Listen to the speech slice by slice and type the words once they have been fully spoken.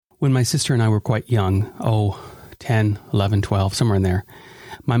When my sister and I were quite young, 10, 11, 12, somewhere in there,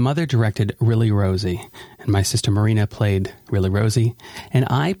 my mother directed Really Rosie, and my sister Marina played Really Rosie, and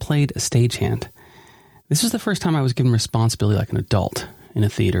I played a stagehand. This was the first time I was given responsibility like an adult in a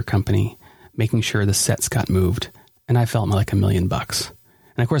theater company, making sure the sets got moved, and I felt like $1 million.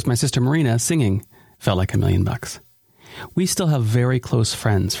 And of course, my sister Marina singing felt like $1 million. We still have very close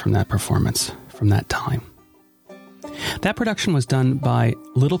friends from that performance, from that time. That production was done by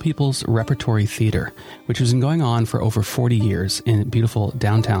Little People's Repertory Theater, which has been going on for over 40 years in beautiful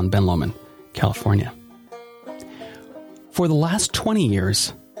downtown Ben Lomond, California. For the last 20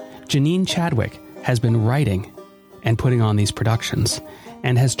 years, Janine Chadwick has been writing and putting on these productions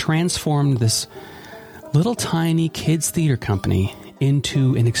and has transformed this little tiny kids theater company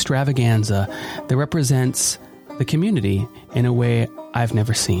into an extravaganza that represents the community in a way I've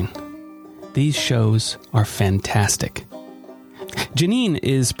never seen. These shows are fantastic. Janine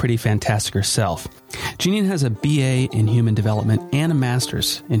is pretty fantastic herself. Janine has a BA in Human Development and a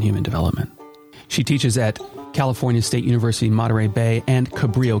Master's in Human Development. She teaches at California State University, Monterey Bay, and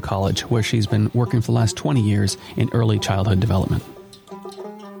Cabrillo College, where she's been working for the last 20 years in early childhood development.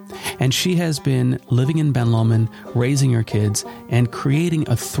 And she has been living in Ben Lomond, raising her kids, and creating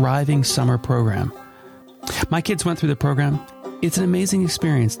a thriving summer program. My kids went through the program. It's an amazing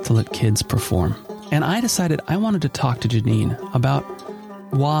experience to let kids perform. And I decided I wanted to talk to Janine about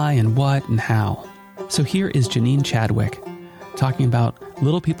why and what and how. So here is Janine Chadwick talking about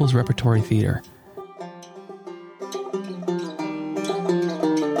Little People's Repertory Theater.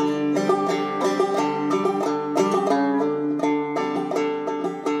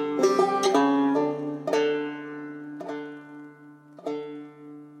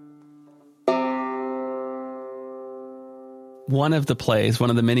 One of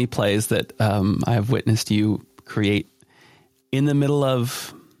the many plays that I have witnessed you create in the middle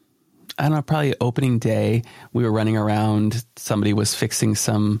of, I don't know, probably opening day. We were running around. Somebody was fixing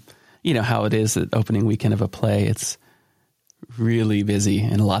some, you know how it is at opening weekend of a play. It's really busy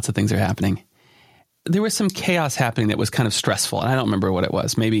and lots of things are happening. There was some chaos happening that was kind of stressful. And I don't remember what it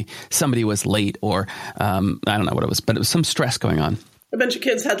was. Maybe somebody was late or I don't know what it was, but it was some stress going on. A bunch of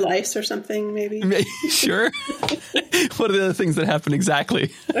kids had lice or something, maybe. Sure. What are the other things that happened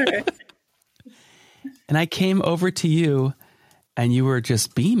exactly? Okay. And I came over to you and you were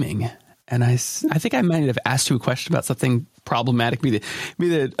just beaming. And I think I might have asked you a question about something problematic. Maybe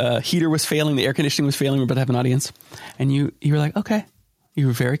the heater was failing, the air conditioning was failing, we're about to have an audience. And you were like, okay. You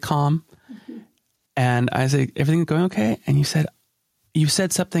were very calm. Mm-hmm. And I said, everything's going okay? And you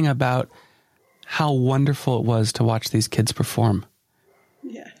said something about how wonderful it was to watch these kids perform.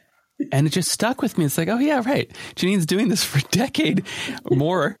 Yeah. And it just stuck with me. It's like, oh, yeah, right. Janine's doing this for a decade or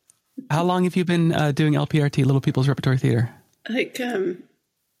more. How long have you been doing LPRT, Little People's Repertory Theater? Like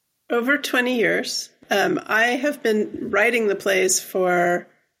over 20 years. I have been writing the plays for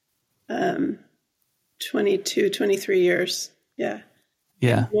 22, 23 years. Yeah.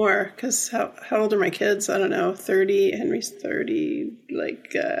 Yeah. More, because how old are my kids? I don't know. 30. Henry's 30.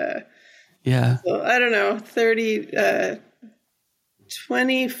 Yeah. So I don't know. 30...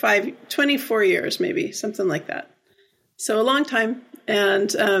 24 years, maybe, something like that. So a long time.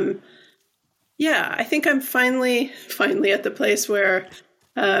 And I think I'm finally at the place where,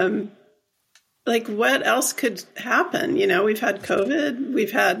 what else could happen? You know, we've had COVID,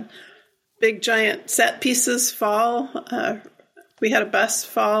 we've had big giant set pieces fall. We had a bus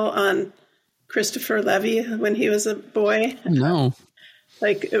fall on Christopher Levy when he was a boy. No.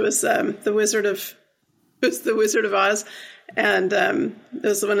 It was the Wizard of Oz. And it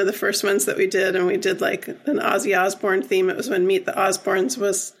was one of the first ones that we did. And we did like an Ozzy Osbourne theme. It was when Meet the Osbournes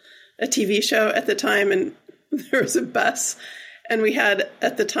was a TV show at the time. And there was a bus. And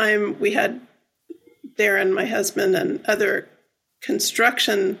at the time, we had Darren, my husband, and other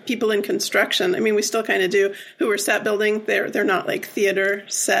people in construction. I mean, we still kind of do, who were set building. They're not like theater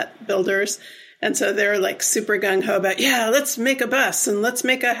set builders. And so they're like super gung-ho about, yeah, let's make a bus and let's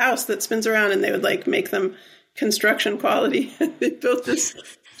make a house that spins around. And they would like make them construction quality. They built this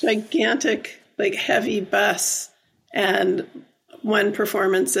gigantic, heavy bus, and one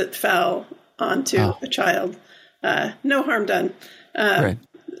performance it fell onto a child. No harm done. Right.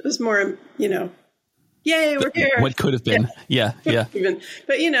 It was more, yay, we're here. What could have been. Yeah. But,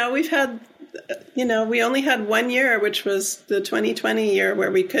 we've had, we only had 1 year, which was the 2020 year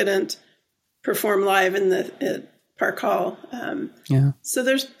where we couldn't perform live in the Park Hall. So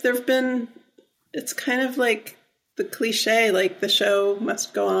there've been, it's kind of like the cliche, like the show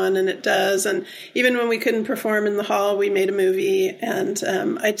must go on, and it does. And even when we couldn't perform in the hall, we made a movie. And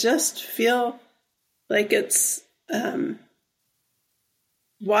I just feel like it's,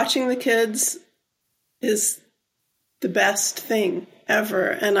 watching the kids is the best thing ever.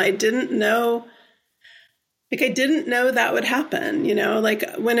 And I didn't know that would happen, like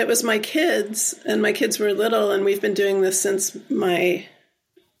when it was my kids and my kids were little, and we've been doing this since my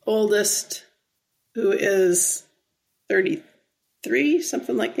oldest, who is 33,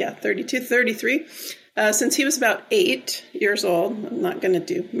 32, 33, since he was about 8 years old. I'm not going to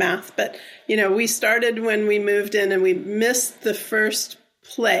do math, but, we started when we moved in and we missed the first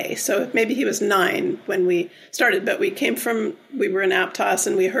play. So maybe he was 9 when we started, but we were in Aptos,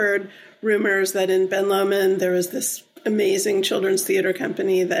 and we heard rumors that in Ben Lomond there was this amazing children's theater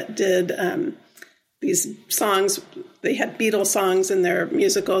company that did these songs. They had Beatles songs in their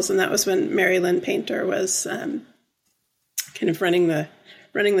musicals, and that was when Mary Lynn Painter was kind of running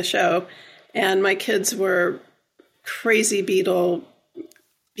the show. And my kids were crazy Beatle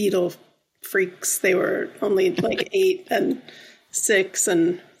freaks. They were only like 8 and 6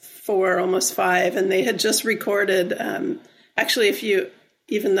 and 4, almost 5, and they had just recorded. Actually,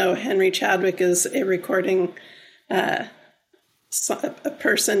 even though Henry Chadwick is a recording a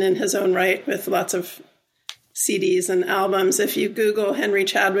person in his own right with lots of CDs and albums, if you Google Henry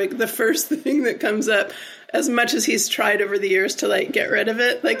Chadwick, the first thing that comes up, as much as he's tried over the years to like get rid of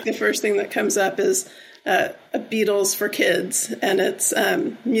it, like the first thing that comes up is a Beatles for kids, and it's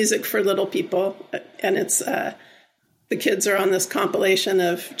music for little people, and it's the kids are on this compilation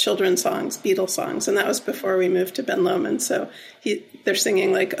of children's songs, Beatles songs, and that was before we moved to Ben Lomond. So they're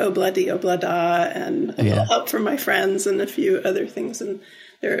singing like "Oh Bloody, Oh Blada" and "A Little Help from My Friends" and a few other things, and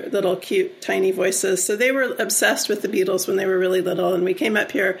their little cute tiny voices. So they were obsessed with the Beatles when they were really little, and we came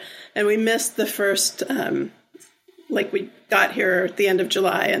up here and we missed the first. We got here at the end of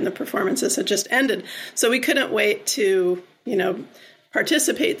July, and the performances had just ended, so we couldn't wait to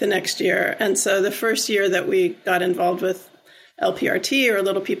participate the next year. And so the first year that we got involved with LPRT, or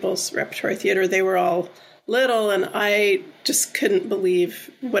Little People's Repertory Theater, they were all little, and I just couldn't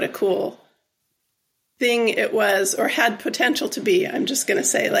believe what a cool thing it was, or had potential to be. I'm just going to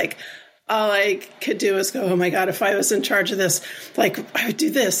say, like, all I could do was go, oh my God, if I was in charge of this, like, I would do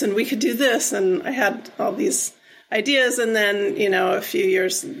this and we could do this. And I had all these ideas. And then, a few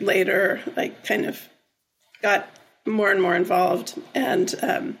years later, I kind of got more and more involved.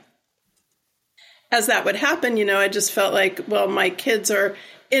 And as that would happen, I just felt like, well, my kids are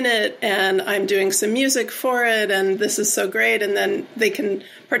in it and I'm doing some music for it, and this is so great. And then they can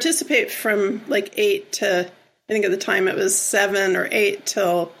participate from like 8 to, I think at the time it was 7 or 8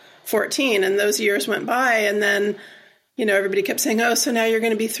 till 14. And those years went by, and then, everybody kept saying, oh, so now you're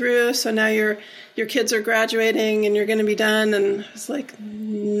going to be through. So now your kids are graduating and you're going to be done. And I was like,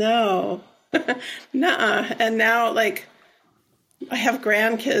 no. Nuh-uh. And now, like, I have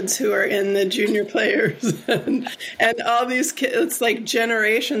grandkids who are in the junior players and all these kids, like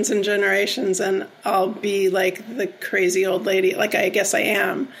generations and generations. And I'll be like the crazy old lady, like I guess I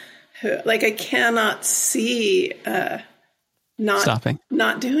am, who, like, I cannot see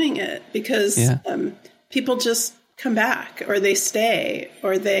not doing it, because people just come back, or they stay,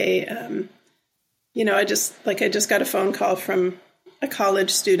 or they, I just got a phone call from a college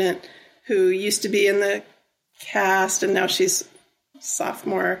student who used to be in the cast, and now she's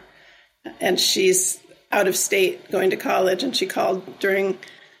sophomore, and she's out of state going to college, and she called during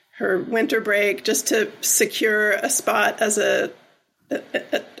her winter break just to secure a spot as a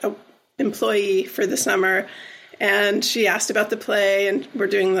employee for the summer. And she asked about the play, and we're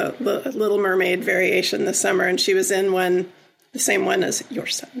doing the Little Mermaid variation this summer, and she was in the same one as your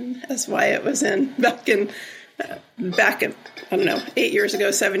son, as Wyatt was in back I don't know, 8 years ago,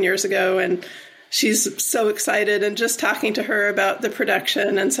 7 years ago. And she's so excited, and just talking to her about the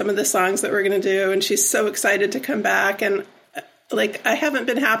production and some of the songs that we're going to do. And she's so excited to come back. And like, I haven't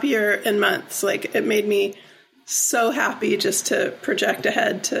been happier in months. Like, it made me so happy just to project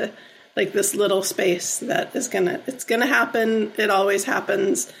ahead to like this little space that it's going to happen. It always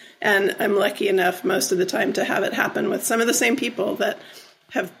happens. And I'm lucky enough most of the time to have it happen with some of the same people that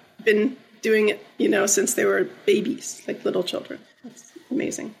have been doing it, since they were babies, like little children. It's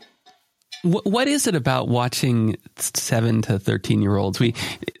amazing. What is it about watching 7 to 13-year-olds?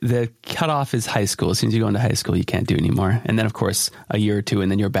 The cutoff is high school. As soon as you go into high school, you can't do anymore. And then, of course, a year or two,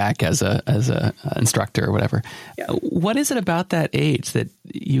 and then you're back as a instructor or whatever. Yeah. What is it about that age that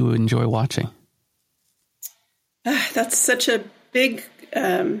you enjoy watching? That's such a big,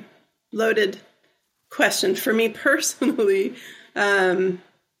 loaded question. For me personally,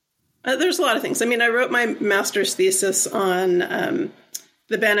 there's a lot of things. I mean, I wrote my master's thesis on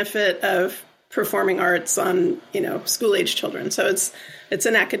the benefit of performing arts on, school-age children. So it was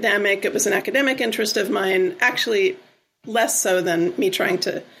an academic interest of mine. Actually, less so than me trying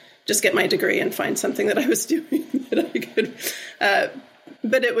to just get my degree and find something that I was doing that I could.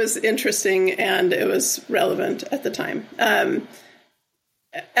 But it was interesting and it was relevant at the time.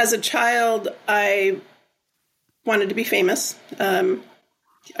 As a child, I wanted to be famous. I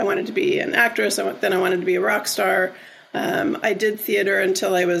wanted to be an actress. Then I wanted to be a rock star. I did theater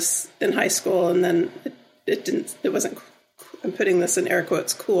until I was in high school, and then it wasn't, I'm putting this in air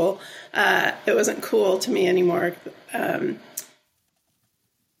quotes, cool. It wasn't cool to me anymore. So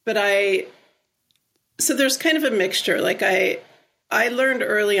there's kind of a mixture. Like I learned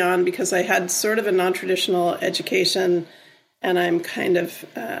early on, because I had sort of a non-traditional education, and I'm kind of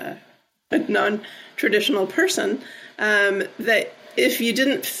a non-traditional person, that if you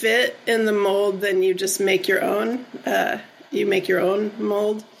didn't fit in the mold, then you just make your own. You make your own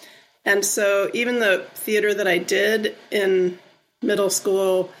mold. And so even the theater that I did in middle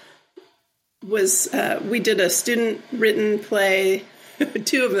school was, we did a student-written play,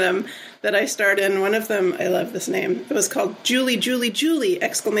 2 of them that I starred in. One of them, I love this name. It was called Julie, Julie, Julie! !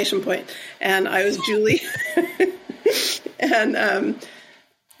 And I was Julie. And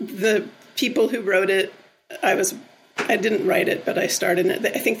the people who wrote it, I didn't write it, but I starred in it.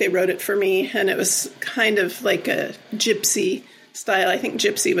 I think they wrote it for me, and it was kind of like a gypsy style. I think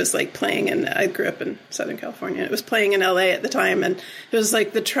gypsy was like playing in, I grew up in Southern California. It was playing in LA at the time, and it was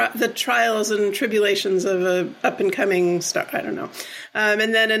like the trials and tribulations of a up-and-coming star. I don't know.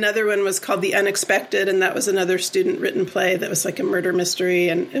 And then another one was called The Unexpected, and that was another student-written play that was like a murder mystery.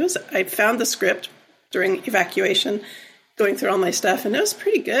 And I found the script during evacuation, going through all my stuff, and it was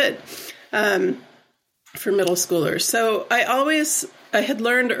pretty good. For middle schoolers. So I had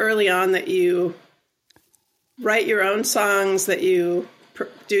learned early on that you write your own songs, that you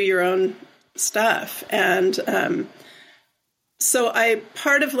do your own stuff. And so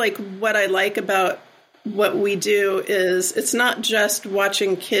part of like what I like about what we do is it's not just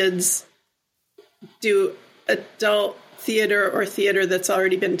watching kids do adult theater or theater that's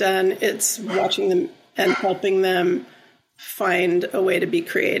already been done. It's watching them and helping them find a way to be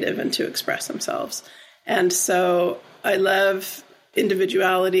creative and to express themselves. And so I love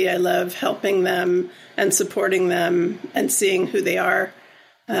individuality. I love helping them and supporting them and seeing who they are,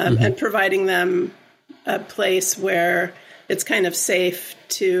 and providing them a place where it's kind of safe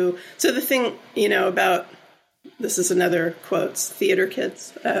to. So the thing, about, this is another quotes, theater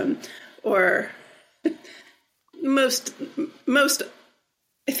kids, or most,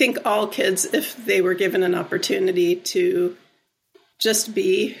 I think all kids, if they were given an opportunity to just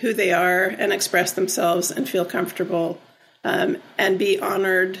be who they are and express themselves and feel comfortable, and be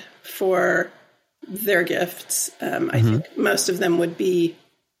honored for their gifts. I think most of them would be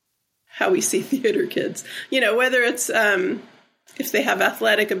how we see theater kids, whether it's if they have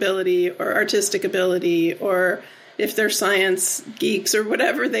athletic ability or artistic ability, or if they're science geeks or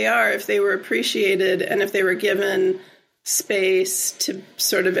whatever they are, if they were appreciated and if they were given space to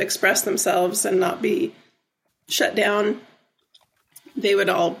sort of express themselves and not be shut down, they would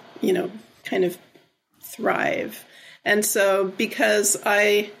all, kind of thrive. And so because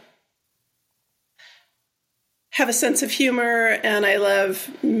I have a sense of humor and I love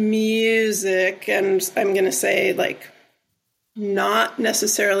music, and I'm going to say like not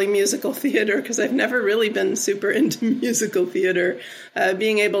necessarily musical theater, because I've never really been super into musical theater,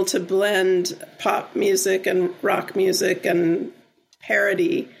 being able to blend pop music and rock music and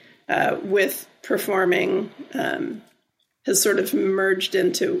parody with performing has sort of merged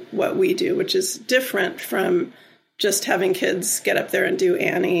into what we do, which is different from just having kids get up there and do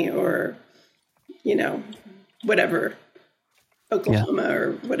Annie or, whatever, Oklahoma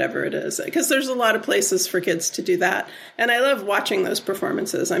or whatever it is. Because there's a lot of places for kids to do that. And I love watching those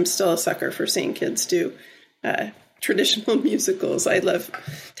performances. I'm still a sucker for seeing kids do traditional musicals. I love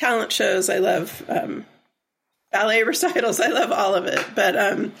talent shows. I love ballet recitals. I love all of it. But,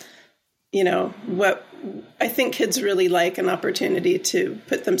 what I think kids really like an opportunity to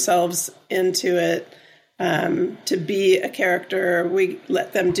put themselves into it, to be a character. We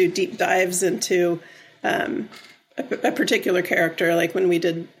let them do deep dives into a particular character. Like when we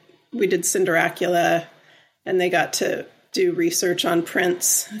did Cinderacula, and they got to do research on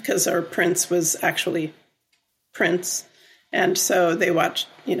Prince, because our Prince was actually Prince. And so they watched,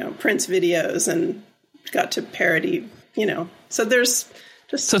 Prince videos and got to parody, so there's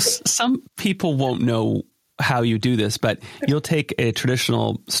just. So some people won't know how you do this, but you'll take a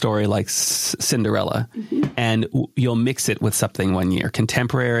traditional story like Cinderella and you'll mix it with something one year,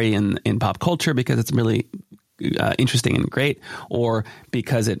 contemporary in pop culture, because it's really interesting and great, or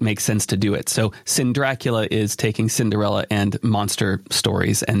because it makes sense to do it. So Cinderacula is taking Cinderella and monster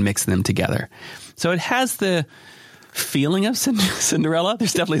stories and mixing them together. So it has the feeling of Cinderella.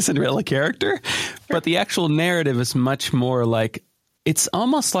 There's definitely a Cinderella character, but the actual narrative is much more like, it's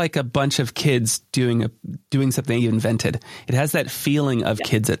almost like a bunch of kids doing something you invented. It has that feeling of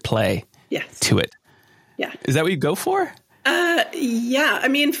kids at play to it. Yeah. Is that what you go for? Yeah. I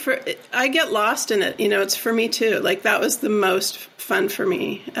mean, I get lost in it. It's for me too. Like, that was the most fun for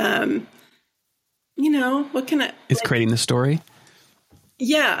me. What can I... It's creating the story?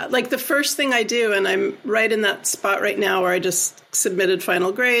 Yeah. Like, the first thing I do, and I'm right in that spot right now where I just submitted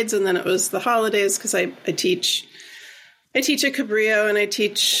final grades, and then it was the holidays because I teach at Cabrillo, and I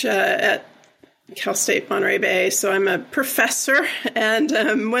teach at Cal State Monterey Bay. So I'm a professor.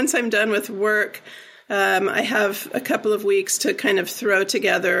 And once I'm done with work, I have a couple of weeks to kind of throw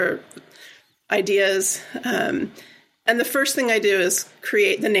together ideas. And the first thing I do is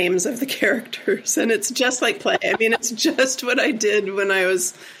create the names of the characters. And it's just like play. I mean, it's just what I did when I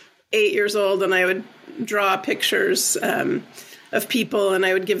was 8 years old, and I would draw pictures of people, and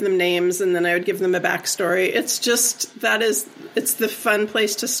I would give them names, and then I would give them a backstory. It's just, it's the fun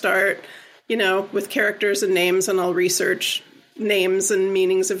place to start, with characters and names, and I'll research names and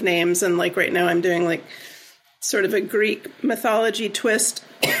meanings of names. And like right now I'm doing like sort of a Greek mythology twist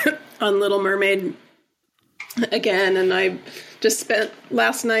on Little Mermaid again. And I just spent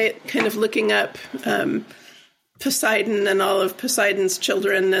last night kind of looking up Poseidon and all of Poseidon's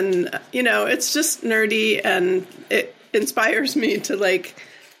children. And, it's just nerdy, and it inspires me to like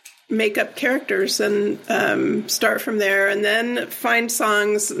make up characters and start from there, and then find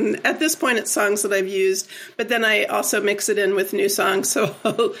songs. And at this point, it's songs that I've used, but then I also mix it in with new songs. So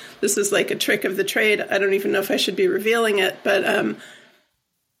this is like a trick of the trade. I don't even know if I should be revealing it, but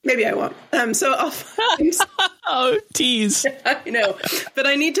maybe I won't. So I'll find... Oh, tease. I know. But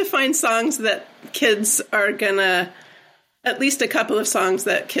I need to find songs that kids are gonna... At least a couple of songs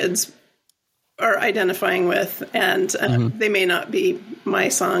that kids are identifying with, and they may not be my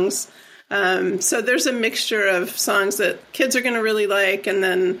songs. So there's a mixture of songs that kids are going to really like, and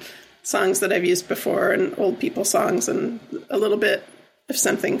then songs that I've used before, and old people songs, and a little bit of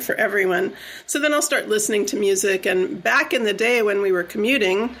something for everyone. So then I'll start listening to music. And back in the day when we were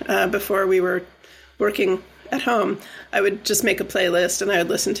commuting, before we were working at home, I would just make a playlist, and I would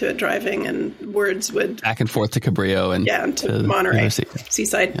listen to it driving, and words would... Back and forth to Cabrillo and to Monterey,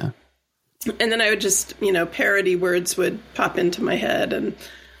 Seaside. Yeah. And then I would just, parody words would pop into my head.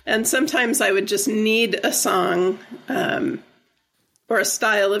 And sometimes I would just need a song or a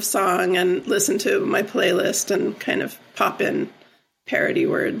style of song and listen to my playlist and kind of pop in parody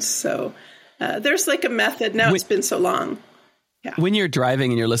words. So there's like a method. Now it's been so long. Yeah. When you're driving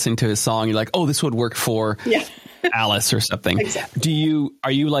and you're listening to a song, you're like, oh, this would work for Alice or something. Exactly.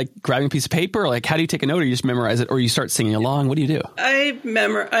 Are you like grabbing a piece of paper? Or like, how do you take a note, or you just memorize it, or you start singing along? What do you do? I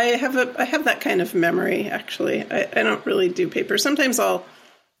have that kind of memory, actually. I don't really do paper. Sometimes I'll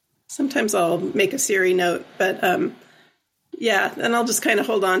make a Siri note, but and I'll just kind of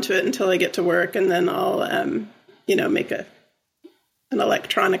hold on to it until I get to work, and then I'll make an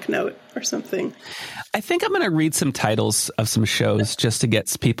electronic note or something. I think I'm going to read some titles of some shows just to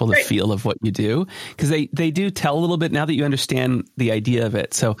get people the feel of what you do, because they do tell a little bit now that you understand the idea of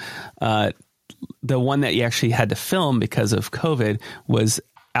it. So the one that you actually had to film because of COVID was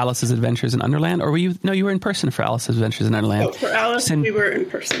Alice's Adventures in Underland, or you were in person for Alice's Adventures in Underland. Oh, for Alice, we were in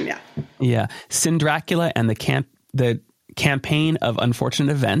person, yeah. Yeah. Cindracula and the Campaign of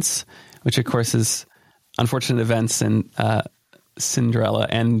Unfortunate Events, which of course is Unfortunate Events and Cinderella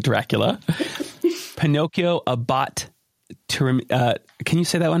and Dracula. Pinocchio, can you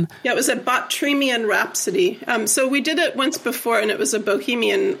say that one? Yeah, it was a Botremian Rhapsody. So we did it once before, and it was a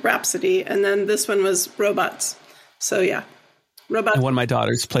Bohemian Rhapsody, and then this one was robots. So yeah, robots. And one of my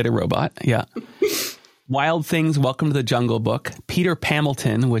daughters played a robot. Yeah. Wild Things, Welcome to the Jungle Book. Peter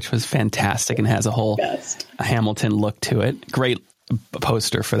Pamilton, which was fantastic and has a whole Hamilton look to it. Great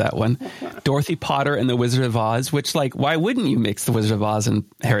poster for that one. Dorothy Potter and the Wizard of Oz, which, like, why wouldn't you mix the Wizard of Oz and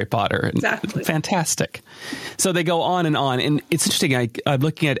Harry Potter? Exactly. Fantastic. So they go on. And it's interesting. I'm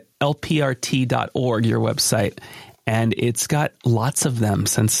looking at lprt.org, your website, and it's got lots of them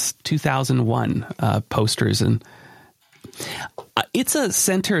since 2001, posters. And it's a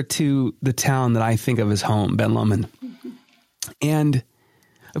center to the town that I think of as home, Ben Lomond. And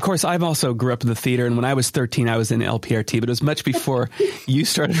of course, I've also grew up in the theater, and when I was 13, I was in LPRT, but it was much before you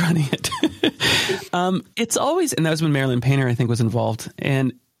started running it. It's always, and that was when Marilyn Painter, I think, was involved,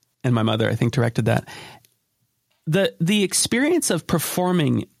 and my mother, I think, directed that. The experience of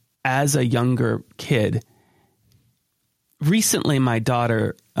performing as a younger kid. Recently, my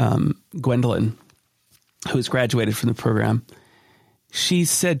daughter, Gwendolyn, who's graduated from the program, she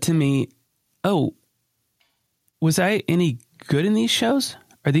said to me, "Oh, was I any good in these shows?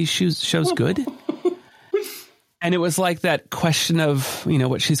 Are these shows good? And it was like that question of,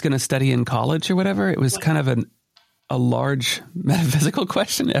 what she's going to study in college or whatever. It was kind of a large metaphysical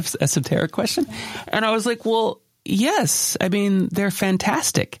question, esoteric question. And I was like, well, yes. I mean, they're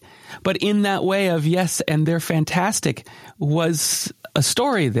fantastic. But in that way of yes, and they're fantastic was a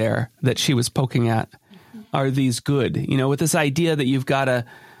story there that she was poking at. Are these good? With this idea that you've got to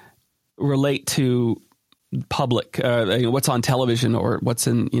relate to public, what's on television or what's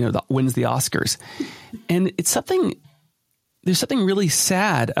in, wins the Oscars. And there's something really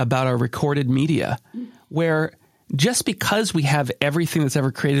sad about our recorded media where just because we have everything that's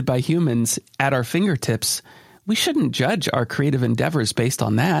ever created by humans at our fingertips, we shouldn't judge our creative endeavors based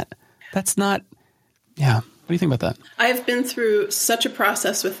on that. That's not, yeah. What do you think about that? I've been through such a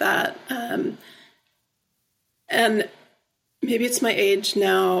process with that. And maybe it's my age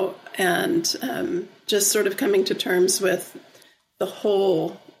now and just sort of coming to terms with the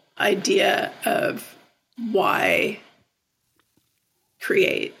whole idea of why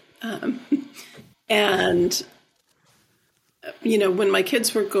create. And, when my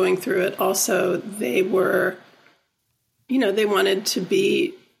kids were going through it also, they were, they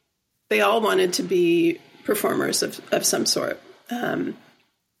all wanted to be performers of some sort. And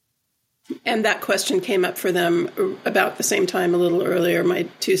that question came up for them about the same time, a little earlier. My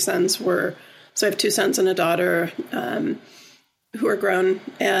two sons so I have two sons and a daughter who are grown,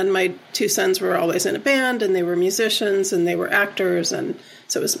 and my two sons were always in a band, and they were musicians, and they were actors, and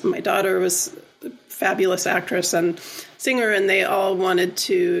so my daughter was a fabulous actress and singer, and they all wanted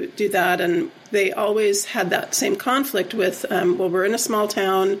to do that, and they always had that same conflict with, we're in a small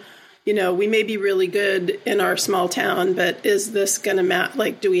town, we may be really good in our small town, but is this going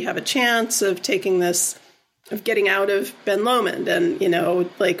to do we have a chance of taking this, of getting out of Ben Lomond? And,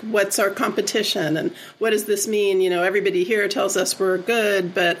 what's our competition? And what does this mean? Everybody here tells us we're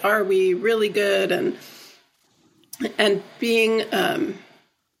good, but are we really good? And being,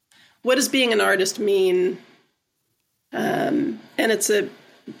 what does being an artist mean? And it's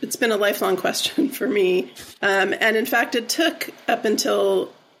been a lifelong question for me. And in fact, it took up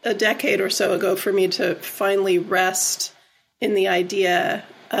until a decade or so ago for me to finally rest in the idea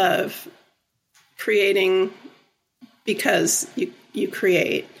of creating because you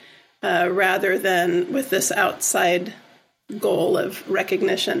create, rather than with this outside goal of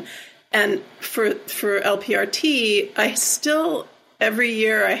recognition. And for LPRT, I still, every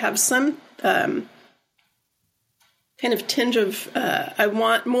year I have some kind of tinge of, I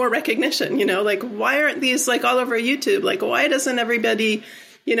want more recognition, why aren't these all over YouTube? Why doesn't everybody,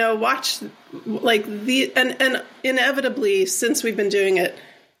 watch and inevitably, since we've been doing it,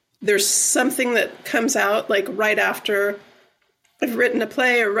 there's something that comes out right after I've written a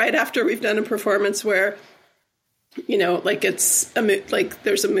play or right after we've done a performance where, it's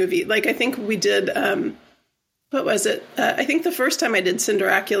there's a movie. I think we did, what was it? I think the first time I did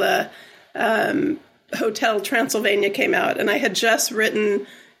Cinderacula, Hotel Transylvania came out, and I had just written,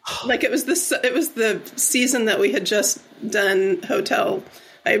 it was the season that we had just done Hotel.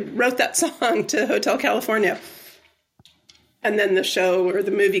 I wrote that song to Hotel California. And then the show or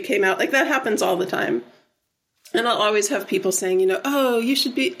the movie came out. That happens all the time. And I'll always have people saying, oh, you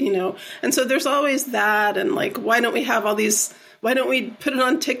should be, And so there's always that. And why don't we have all these, why don't we put it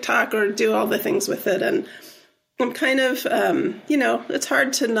on TikTok or do all the things with it? And I'm kind of, it's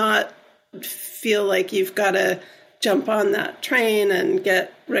hard to not feel like you've got to jump on that train and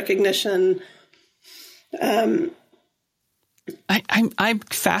get recognition. I'm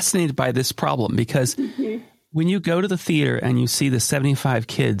fascinated by this problem because when you go to the theater and you see the 75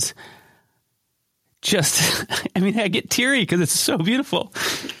 kids, I get teary because it's so beautiful.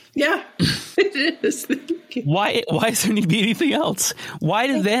 Yeah, it is. Why does there need to be anything else? Why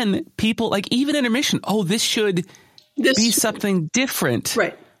do then people, even intermission, this should be something different.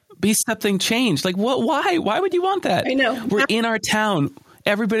 Right. Be something changed. Why? Why would you want that? I know. We're in our town.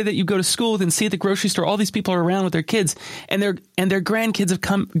 Everybody that you go to school with and see at the grocery store, all these people are around with their kids, and their grandparents have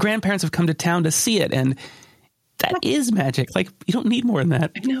come to town to see it, and that is magic. You don't need more than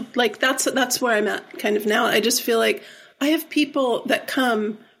that. I know. That's where I'm at kind of now. I just feel like I have people that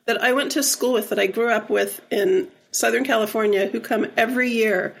come that I went to school with, that I grew up with in Southern California, who come every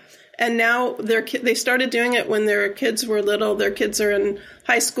year. And now they started doing it when their kids were little. Their kids are in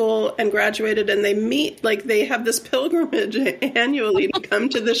high school and graduated, and they meet, they have this pilgrimage annually to come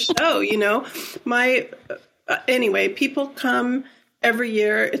to the show, Anyway, people come every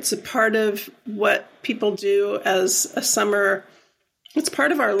year. It's a part of what people do as a summer it's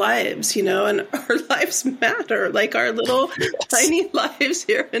part of our lives, you know, and our lives matter, like our little tiny lives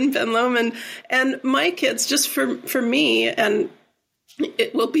here in Ben Lomond. And my kids, just for me, and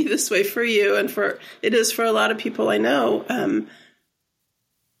it will be this way for you, and it is for a lot of people I know.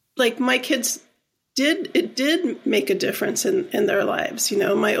 Like my kids did make a difference in their lives. You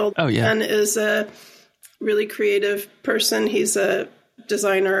know, my old son is a really creative person. He's a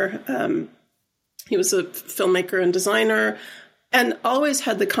designer. He was a filmmaker and designer, and always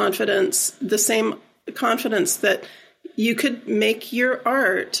had the same confidence that you could make your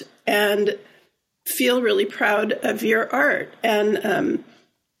art and feel really proud of your art. And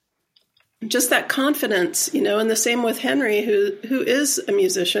just that confidence, you know, and the same with Henry, who is a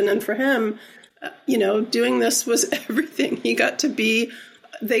musician. And for him, you know, doing this was everything. They got to be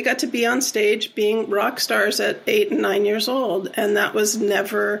on stage being rock stars at 8 and 9 years old. And that was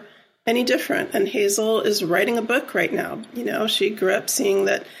never any different. And Hazel is writing a book right now. You know, she grew up seeing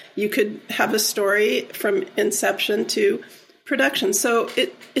that you could have a story from inception to production. So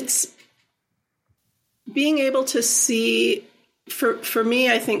it's being able to see, for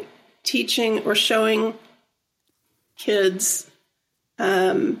me, I think teaching or showing kids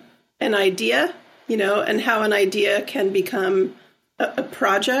an idea, you know, and how an idea can become a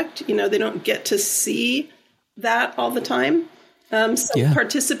project. You know, they don't get to see that all the time.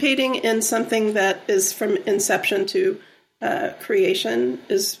 Participating in something that is from inception to creation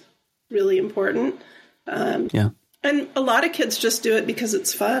is really important. And a lot of kids just do it because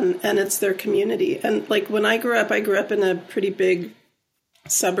it's fun and it's their community. And like when I grew up in a pretty big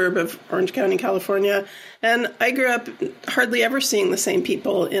suburb of Orange County, California. And I grew up hardly ever seeing the same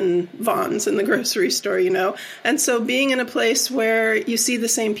people in Vaughn's in the grocery store, you know. And so being in a place where you see the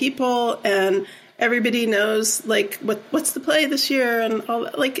same people and everybody knows, like, what's the play this year and all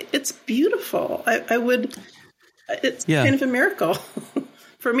that, like, it's beautiful. It's kind of a miracle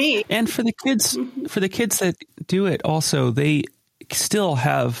for me. And for the kids, that do it also, they still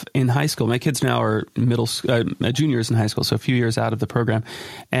have in high school. My kids now are juniors in high school, so a few years out of the program,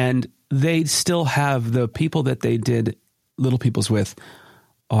 and they still have the people that they did Little Peoples with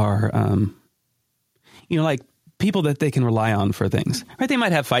are, you know, like people that they can rely on for things, right? They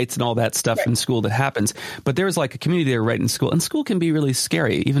might have fights and all that stuff in school that happens, but there's like a community there right in school, and school can be really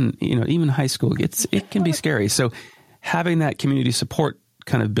scary. Even high school, it can be scary. So having that community support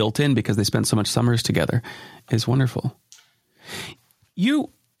kind of built in because they spend so much summers together is wonderful.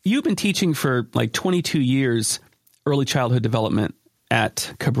 You've been teaching for like 22 years early childhood development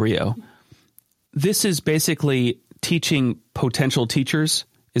at Cabrillo. This is basically teaching potential teachers.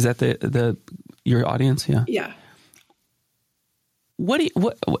 Is that your audience? Yeah. Yeah.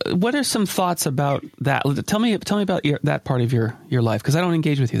 What are some thoughts about that? Tell me about that part of your life, because I don't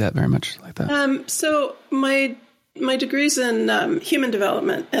engage with you that very much like that. So my degree's in human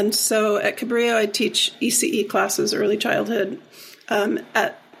development, and so at Cabrillo I teach ECE classes, early childhood.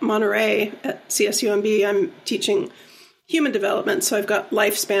 At Monterey at CSUMB, I'm teaching human development, so I've got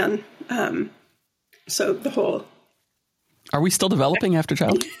lifespan. So the whole. Are we still developing after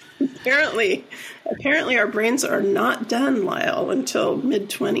childhood? Apparently, our brains are not done, Lyle, until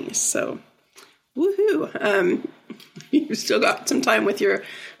mid-20s. So, woohoo! You've still got some time with your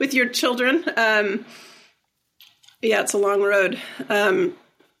children. Yeah, it's a long road.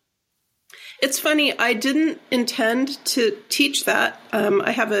 It's funny, I didn't intend to teach that.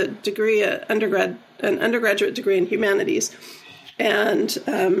 I have a degree, an undergraduate degree in humanities. And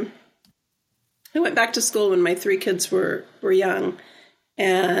I went back to school when my 3 kids were young.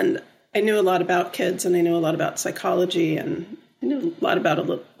 And I knew a lot about kids, and I knew a lot about psychology, and I knew a lot about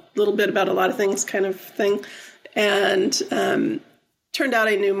a little bit about a lot of things kind of thing. And turned out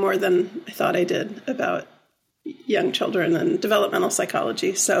I knew more than I thought I did about young children and developmental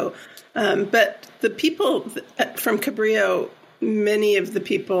psychology. So, but the people from Cabrillo, many of the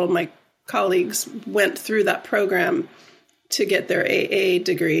people, my colleagues, went through that program to get their AA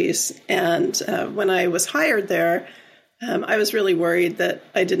degrees. And when I was hired there, I was really worried that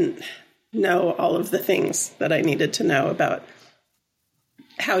I didn't know all of the things that I needed to know about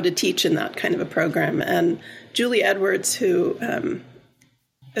how to teach in that kind of a program. And Julie Edwards, who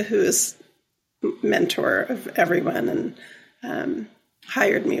is mentor of everyone and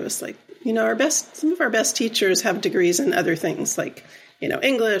hired me, was like, you know, some of our best teachers have degrees in other things, like, you know,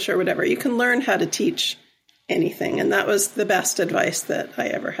 English or whatever. You can learn how to teach anything. And that was the best advice that I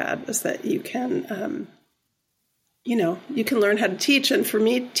ever had, was that you can, you can learn how to teach. And for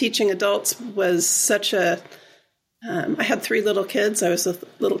me, teaching adults was such I had 3 little kids. I was with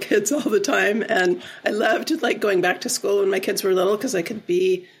little kids all the time. And I loved like going back to school when my kids were little, because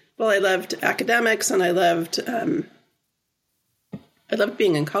I loved academics, and I loved loved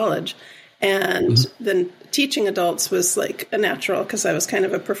being in college. And then teaching adults was like a natural because I was kind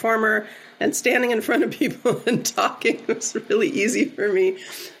of a performer, and standing in front of people and talking was really easy for me.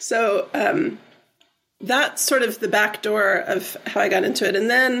 So that's sort of the back door of how I got into it. And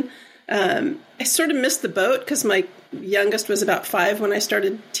then I sort of missed the boat because my youngest was about 5 when I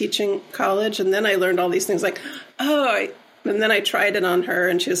started teaching college. And then I learned all these things like, and then I tried it on her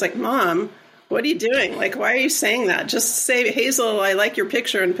and she was like, Mom, what are you doing? Like, why are you saying that? Just say, Hazel, I like your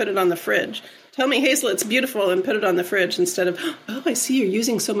picture, and put it on the fridge. Tell me, Hazel, it's beautiful, and put it on the fridge instead of, oh, I see you're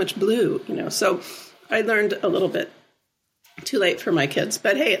using so much blue, So I learned a little bit too late for my kids,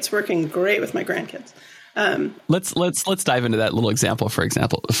 but hey, it's working great with my grandkids. Let's dive into that little example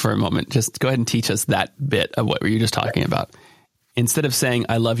for a moment. Just go ahead and teach us that bit of what you were just talking about. Instead of saying,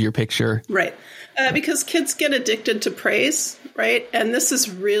 I love your picture. Right. Because kids get addicted to praise, right? And this is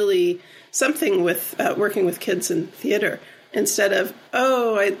really something with working with kids in theater. Instead of,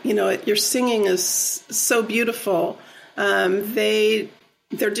 your singing is so beautiful. They're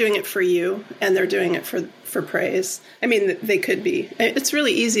doing it for you, and they're doing it for praise. I mean, they could be. It's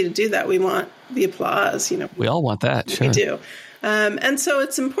really easy to do that. We want the applause, We all want that, sure. We do. And so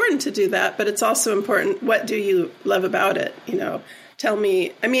it's important to do that, but it's also important, what do you love about it? Tell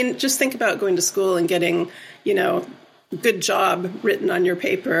me, just think about going to school and getting, good job written on your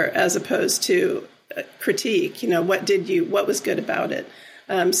paper as opposed to critique, what was good about it?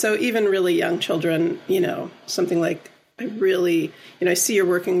 So even really young children, something like, I see you're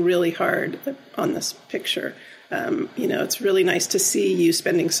working really hard on this picture. It's really nice to see you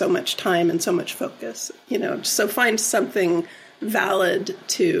spending so much time and so much focus, so find something valid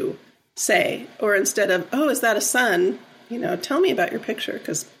to say, or instead of, oh, is that a sun? Tell me about your picture,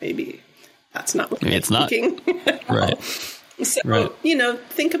 because maybe that's not what you're thinking. Right. So, right.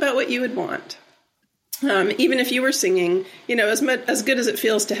 Think about what you would want. Even if you were singing, as good as it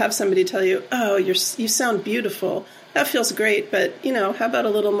feels to have somebody tell you, oh, you sound beautiful. That feels great, but, how about a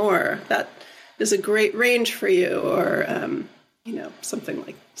little more? That is a great range for you, or, something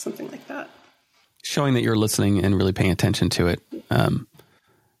like that. Showing that you're listening and really paying attention to it. And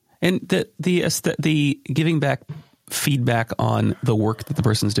the giving back feedback on the work that the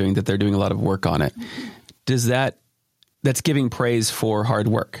person's doing, that they're doing a lot of work on it. That's giving praise for hard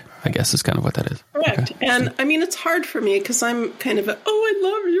work, I guess, is kind of what that is. Correct. Okay. And it's hard for me because I'm kind of I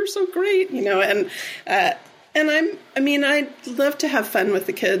love you, you're so great, and I love to have fun with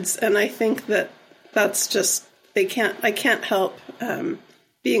the kids. And I think that's just, I can't help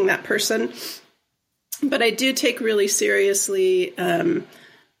being that person. But I do take really seriously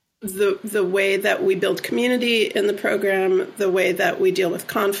the way that we build community in the program, the way that we deal with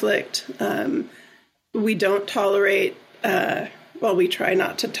conflict. We don't tolerate, we try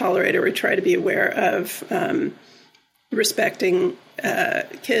not to tolerate, or we try to be aware of respecting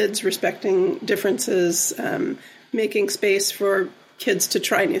kids, respecting differences, making space for kids to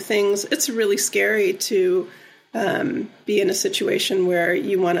try new things. It's really scary to be in a situation where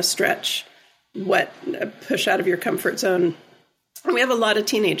you want to stretch push out of your comfort zone. And we have a lot of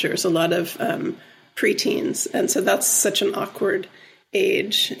teenagers, a lot of preteens. And so that's such an awkward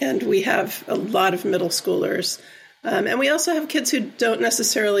age. And we have a lot of middle schoolers. And we also have kids who don't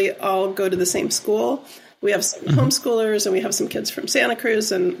necessarily all go to the same school. We have some homeschoolers, and we have some kids from Santa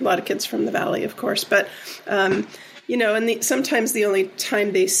Cruz, and a lot of kids from the Valley, of course. But, sometimes the only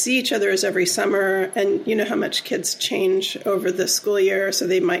time they see each other is every summer. And you know how much kids change over the school year. So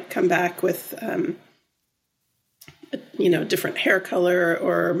they might come back with, different hair color,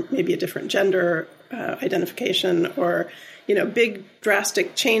 or maybe a different gender identification, or, big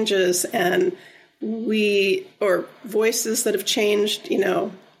drastic changes, and or voices that have changed,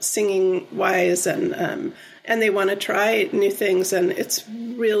 singing wise, and they want to try new things. And it's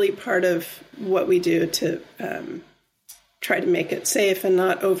really part of what we do to try to make it safe and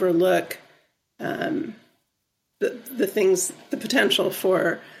not overlook the things, the potential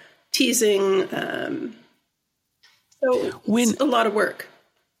for teasing. So it's a lot of work.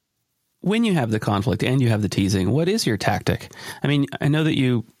 When you have the conflict and you have the teasing, what is your tactic? I mean, I know that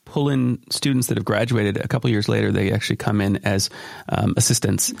you pull in students that have graduated a couple years later. They actually come in as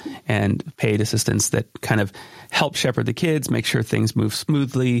assistants and paid assistants that kind of help shepherd the kids, make sure things move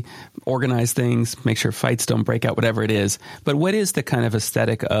smoothly, organize things, make sure fights don't break out, whatever it is. But what is the kind of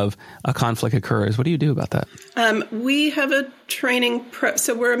aesthetic of a conflict occurs? What do you do about that? We have a training,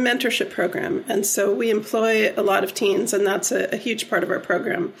 so we're a mentorship program. And so we employ a lot of teens, and that's a huge part of our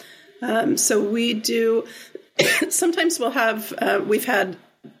program. So we do, sometimes we've had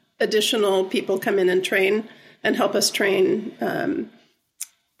additional people come in and train and help us train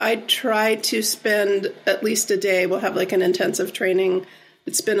I try to spend at least a day. We'll have like an intensive training.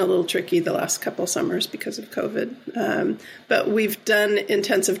 It's been a little tricky the last couple summers because of COVID. But we've done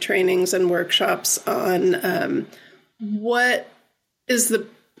intensive trainings and workshops on what is the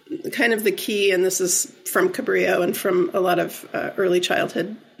kind of the key, and this is from Cabrillo and from a lot of early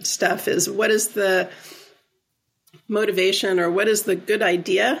childhood stuff, is what is the motivation or what is the good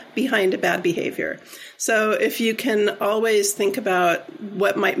idea behind a bad behavior. So if you can always think about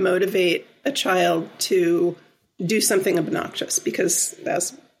what might motivate a child to do something obnoxious, because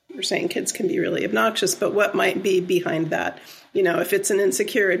as we're saying, kids can be really obnoxious, but what might be behind that? You know, if it's an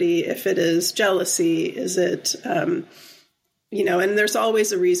insecurity, if it is jealousy, is it, you know, and there's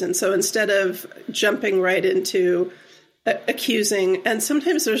always a reason. So instead of jumping right into accusing, and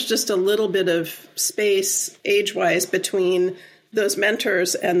sometimes there's just a little bit of space age-wise between those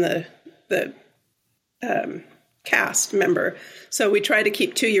mentors and the cast member. So we try to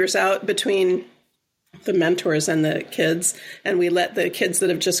keep 2 years out between the mentors and the kids, and we let the kids that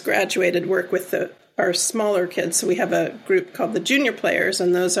have just graduated work with our smaller kids. So we have a group called the junior players,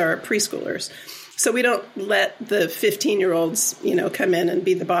 and those are preschoolers. So we don't let the 15-year-olds, you know, come in and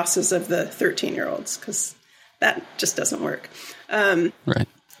be the bosses of the 13-year-olds, because that just doesn't work. Right.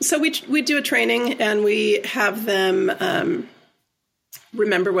 So we do a training, and we have them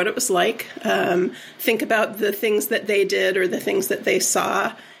remember what it was like, think about the things that they did or the things that they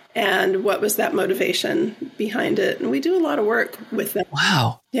saw, and what was that motivation behind it. And we do a lot of work with them.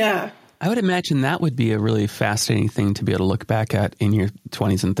 Wow. Yeah. I would imagine that would be a really fascinating thing to be able to look back at in your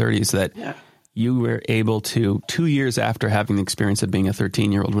 20s and 30s, that you were able to, 2 years after having the experience of being a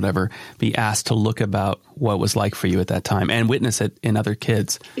 13-year-old, whatever, be asked to look about what it was like for you at that time and witness it in other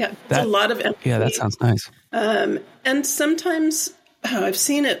kids. Yeah, it's a lot of empathy. Yeah, that sounds nice. And sometimes I've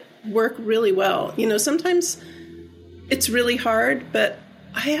seen it work really well. You know, sometimes it's really hard, but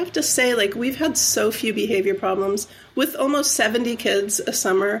I have to say, like, we've had so few behavior problems with almost 70 kids a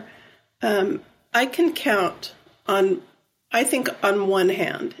summer. I can count on, I think, on one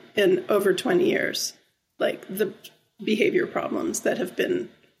hand in over 20 years, like the behavior problems that have been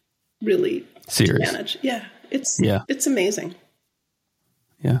really serious. Managed. Yeah, it's amazing.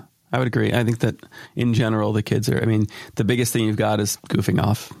 Yeah, I would agree. I think that in general, the kids are, I mean, the biggest thing you've got is goofing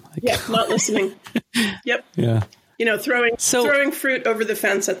off. Like, not listening. Yep. Yeah. You know, throwing fruit over the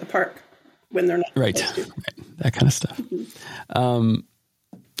fence at the park when they're not supposed to. Right. That kind of stuff. Mm-hmm.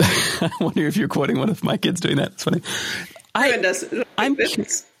 I wonder if you're quoting one of my kids doing that. It's funny.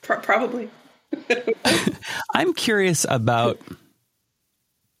 Probably. I'm curious about,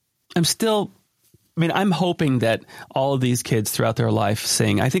 I'm hoping that all of these kids throughout their life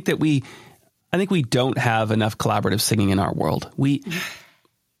sing. I think we don't have enough collaborative singing in our world.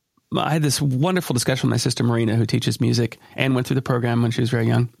 I had this wonderful discussion with my sister Marina, who teaches music and went through the program when she was very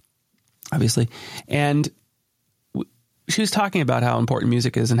young, obviously. And she was talking about how important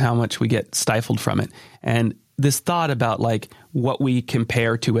music is and how much we get stifled from it. And this thought about like what we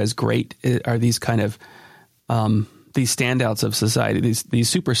compare to as great are these kind of these standouts of society, these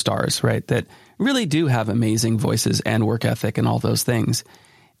superstars, right, that really do have amazing voices and work ethic and all those things.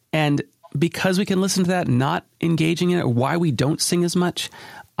 And because we can listen to that, not engaging in it, or why we don't sing as much.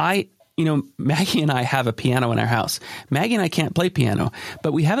 Maggie and I have a piano in our house. Maggie and I can't play piano,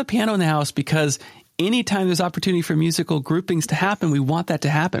 but we have a piano in the house because anytime there's opportunity for musical groupings to happen, we want that to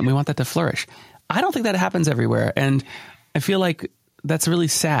happen. We want that to flourish. I don't think that happens everywhere. And I feel like that's really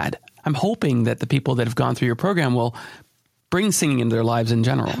sad. I'm hoping that the people that have gone through your program will bring singing into their lives in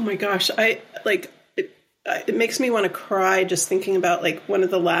general. Oh my gosh. It makes me want to cry just thinking about like one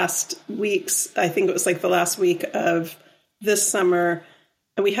of the last weeks. I think it was like the last week of this summer.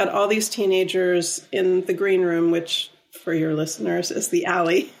 And we had all these teenagers in the green room, which for your listeners is the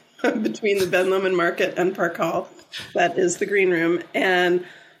alley between the Ben Lomond Market and Park Hall. That is the green room. And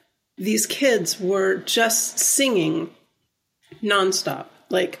these kids were just singing nonstop,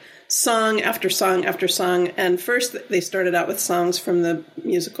 like song after song after song. And first they started out with songs from the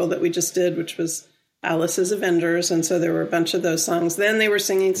musical that we just did, which was Alice's Avengers. And so there were a bunch of those songs. Then they were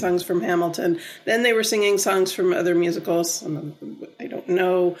singing songs from Hamilton. Then they were singing songs from other musicals. Some of them I don't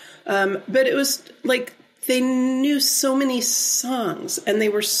know. But it was like they knew so many songs and they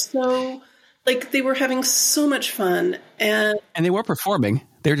were so, like, they were having so much fun. And they weren't performing.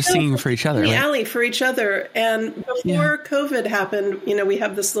 They were just singing for each other. In the alley for each other. And before COVID happened, we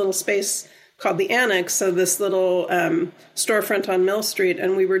have this little space called the Annex. So this little storefront on Mill Street.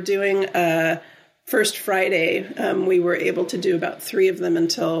 And we were doing First Friday. We were able to do about 3 of them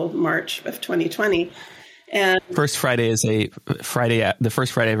until March of 2020. And First Friday is the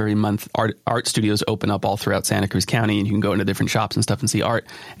first Friday of every month. Art studios open up all throughout Santa Cruz County, and you can go into different shops and stuff and see art,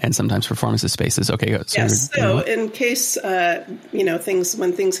 and sometimes performances spaces. Okay, so yes. So in case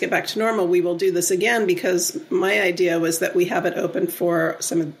when things get back to normal, we will do this again, because my idea was that we have it open for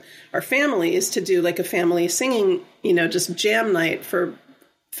some of our families to do like a family singing, just jam night for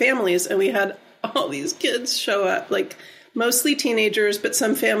families, and we had all these kids show up, like mostly teenagers, but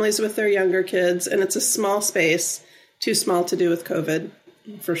some families with their younger kids. And it's a small space, too small to do with COVID,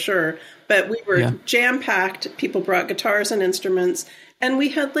 for sure. But we were jam-packed. People brought guitars and instruments. And we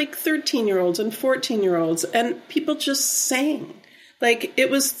had like 13-year-olds and 14-year-olds. And people just sang. Like, it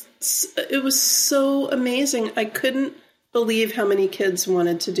was so amazing. I couldn't believe how many kids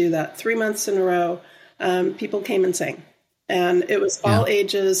wanted to do that. 3 months in a row, people came and sang. And it was all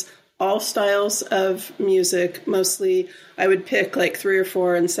ages, all styles of music. Mostly I would pick like 3 or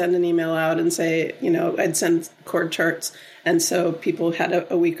 4 and send an email out and say, I'd send chord charts. And so people had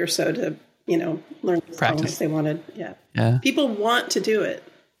a week or so to, learn the song if they wanted. Yeah. People want to do it.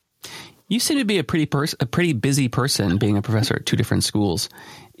 You seem to be a pretty busy person, being a professor at 2 different schools.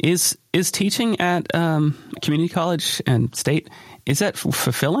 Is teaching at community college and state, is that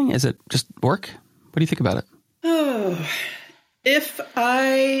fulfilling? Is it just work? What do you think about it? Oh,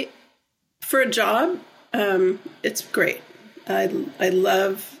 for a job, it's great. I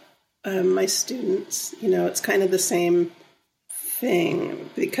love my students. It's kind of the same thing.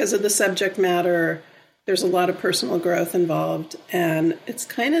 Because of the subject matter, there's a lot of personal growth involved. And it's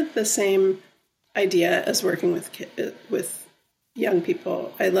kind of the same idea as working with young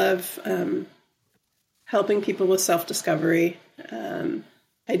people. I love helping people with self-discovery.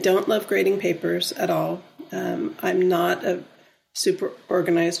 I don't love grading papers at all. I'm not a super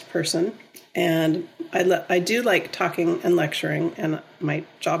organized person, and I do like talking and lecturing, and my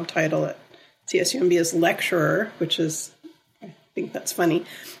job title at CSUMB is lecturer, which is, I think that's funny.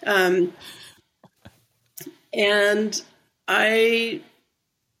 And I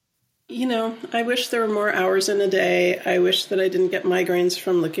wish there were more hours in a day. I wish that I didn't get migraines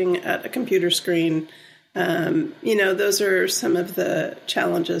from looking at a computer screen. Those are some of the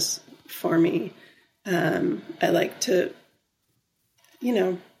challenges for me. I like to,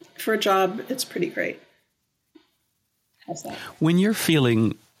 for a job, it's pretty great. How's that? When you're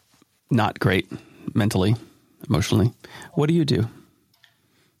feeling not great mentally, emotionally, what do you do?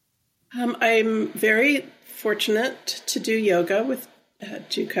 I'm very fortunate to do yoga with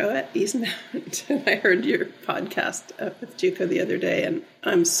JUCO at Ease Mount. I heard your podcast with JUCO the other day, and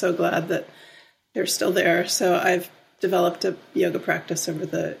I'm so glad that they're still there. So I've developed a yoga practice over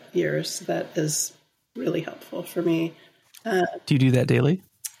the years that is really helpful for me. Do you do that daily?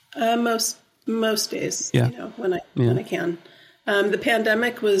 Most days, when I can. The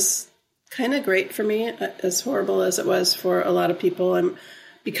pandemic was kind of great for me, as horrible as it was for a lot of people.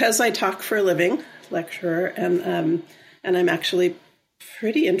 Because I talk for a living, lecturer, and I'm actually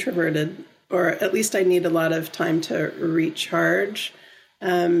pretty introverted, or at least I need a lot of time to recharge.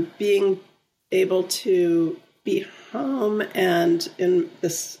 Being able to be home and in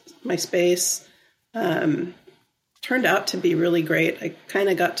my space turned out to be really great. I kind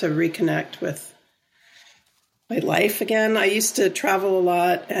of got to reconnect with my life again. I used to travel a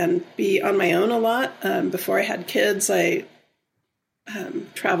lot and be on my own a lot. Before I had kids, I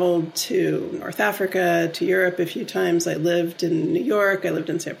traveled to North Africa, to Europe a few times. I lived in New York. I lived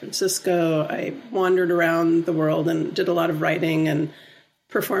in San Francisco. I wandered around the world and did a lot of writing and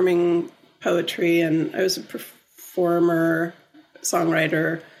performing poetry. And I was a performer,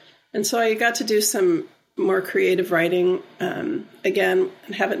 songwriter. And so I got to do some more creative writing again,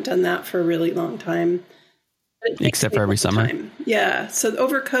 and haven't done that for a really long time. Except for every summer. Yeah. So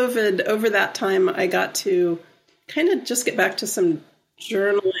over COVID, over that time, I got to kind of just get back to some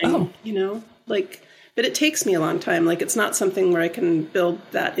journaling, but it takes me a long time. Like, it's not something where I can build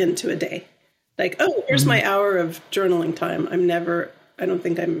that into a day. Like, oh, here's my hour of journaling time. I don't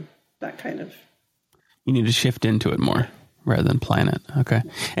think I'm that kind of. You need to shift into it more rather than plan it. Okay.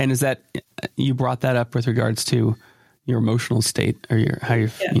 And is that, you brought that up with regards to your emotional state, or how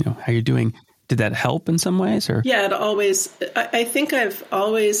you're doing. Did that help in some ways, or? Yeah, it always, I think I've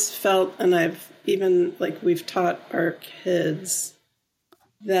always felt, and I've even, we've taught our kids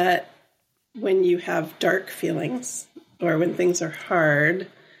that when you have dark feelings or when things are hard,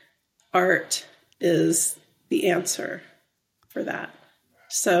 art is the answer for that.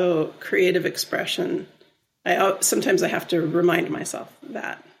 So creative expression, sometimes I have to remind myself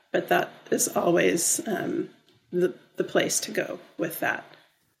that, but that is always the place to go with that.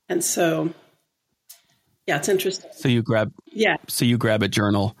 And so, yeah, it's interesting. So you grab a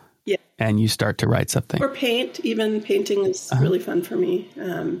journal Yeah. And you start to write something. Or paint. Even painting is really fun for me.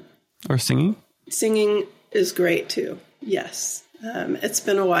 Or singing? Singing is great too. Yes. It's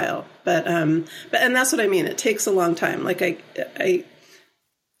been a while, but and that's what I mean. It takes a long time. Like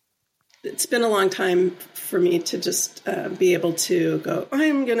it's been a long time for me to just be able to go,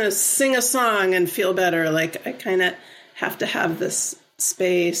 I'm going to sing a song and feel better. Like I kind of have to have this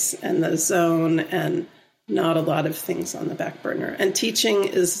space and the zone and not a lot of things on the back burner. And teaching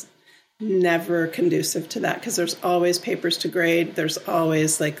is never conducive to that because there's always papers to grade. There's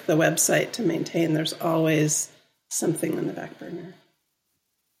always like the website to maintain. There's always something on the back burner.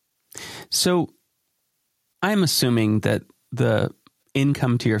 So I'm assuming that the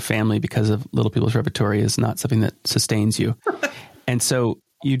income to your family because of Little People's Repertory is not something that sustains you. And so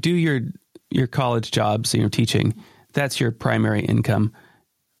you do your college jobs, teaching. That's your primary income.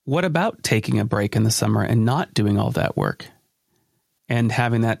 What about taking a break in the summer and not doing all that work and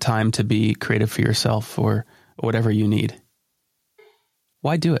having that time to be creative for yourself or whatever you need?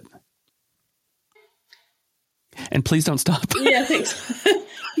 Why do it? And please don't stop. Yeah, thanks.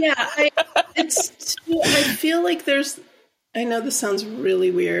 Yeah, I feel like I know this sounds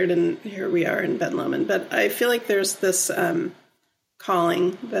really weird, and here we are in Ben Lomond, but I feel like there's this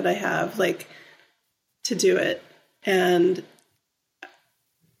calling that I have, like, to do it. And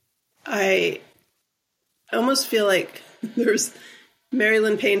I almost feel like there's Mary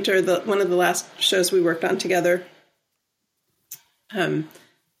Lynn Painter, one of the last shows we worked on together,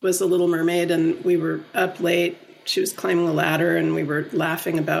 was The Little Mermaid, and we were up late. She was climbing a ladder, and we were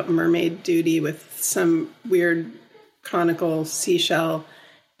laughing about mermaid duty with some weird conical seashell,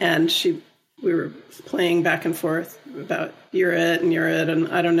 and we were playing back and forth about you're it, and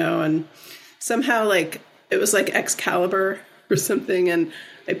I don't know, and somehow like it was like Excalibur or something, and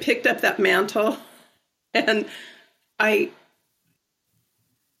I picked up that mantle, and I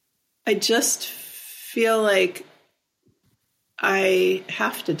just feel like I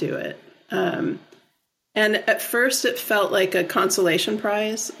have to do it. And at first it felt like a consolation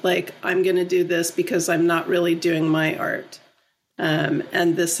prize, like I'm going to do this because I'm not really doing my art.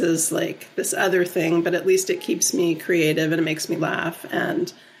 And this is like this other thing, but at least it keeps me creative and it makes me laugh.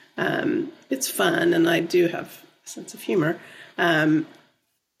 And it's fun. And I do have a sense of humor. And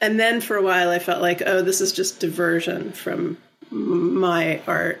then for a while I felt like, oh, this is just diversion from my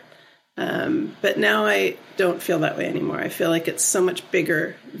art. But now I don't feel that way anymore. I feel like it's so much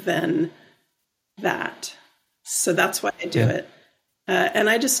bigger than that. So that's why I do it. And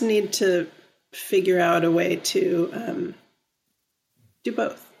I just need to figure out a way to do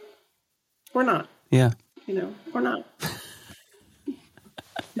both. Or not. Yeah. Or not.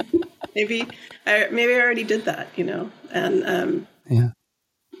 Maybe I already did that, and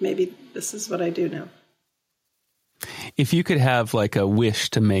maybe this is what I do now. If you could have like a wish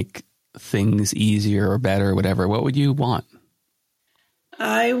to make things easier or better or whatever, what would you want?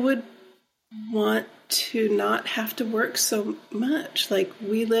 I would want to not have to work so much. Like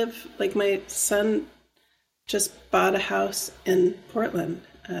my son just bought a house in Portland,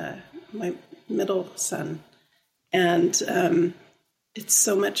 my middle son. And it's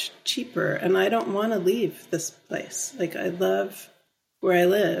so much cheaper. And I don't want to leave this place. Like I love where I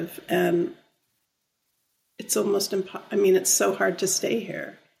live. And it's almost it's so hard to stay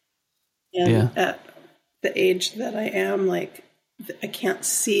here. And at the age that I am, like, I can't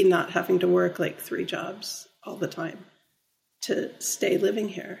see not having to work like 3 jobs all the time to stay living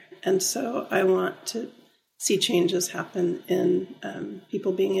here. And so I want to see changes happen in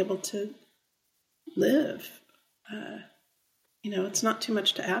people being able to live. It's not too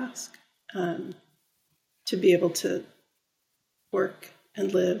much to ask to be able to work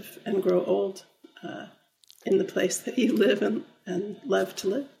and live and grow old in the place that you live and love to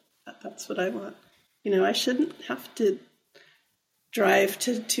live. That's what I want. I shouldn't have to drive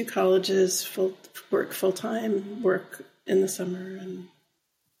to 2 colleges, work full-time, work in the summer, and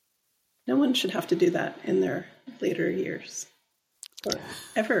no one should have to do that in their later years. Or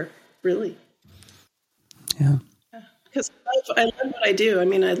ever, really. Yeah. Because I love what I do.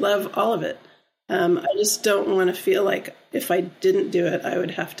 I love all of it. I just don't want to feel like if I didn't do it, I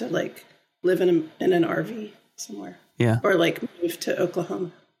would have to like live in an RV somewhere. Yeah. Or like move to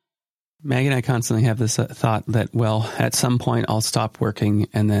Oklahoma. Maggie and I constantly have this thought that, well, at some point I'll stop working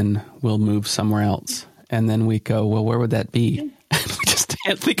and then we'll move somewhere else. And then we go, well, where would that be? We just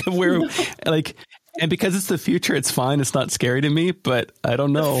can't think of where, and because it's the future, it's fine. It's not scary to me, but I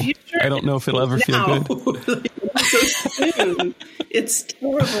don't know. I don't know if it'll ever feel good. So soon. It's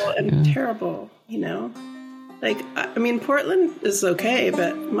terrible and terrible, Portland is okay,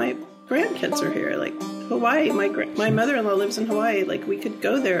 but my grandkids are here. Like Hawaii, my mother-in-law lives in Hawaii. Like we could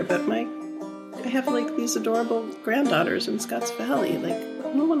go there, but I have like these adorable granddaughters in Scotts Valley. Like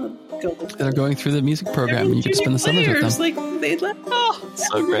I don't want to go. They're going through the music program, and you can spend the summers with them. Like they'd let. Oh,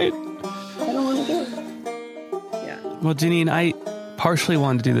 so great. I don't want to go. Yeah. Well, Janine, I partially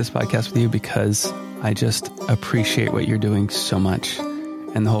wanted to do this podcast with you because I just appreciate what you're doing so much,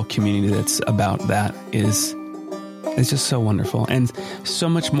 and the whole community that's about that is just so wonderful, and so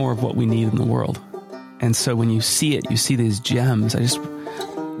much more of what we need in the world. And so when you see it, you see these gems.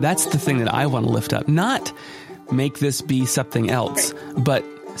 That's the thing that I want to lift up, not make this be something else, but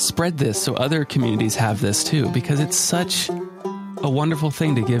spread this so other communities have this too, because it's such a wonderful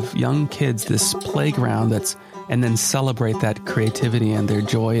thing to give young kids this playground and then celebrate that creativity and their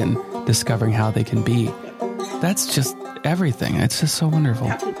joy in discovering how they can be. That's just everything. It's just so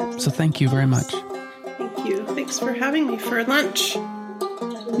wonderful. So thank you very much. Thank you. Thanks for having me for lunch.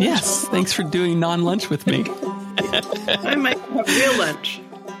 Yes. Thanks for doing non-lunch with me. I might have real lunch.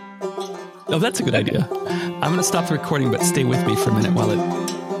 Oh, that's a good idea. I'm going to stop the recording, but stay with me for a minute while it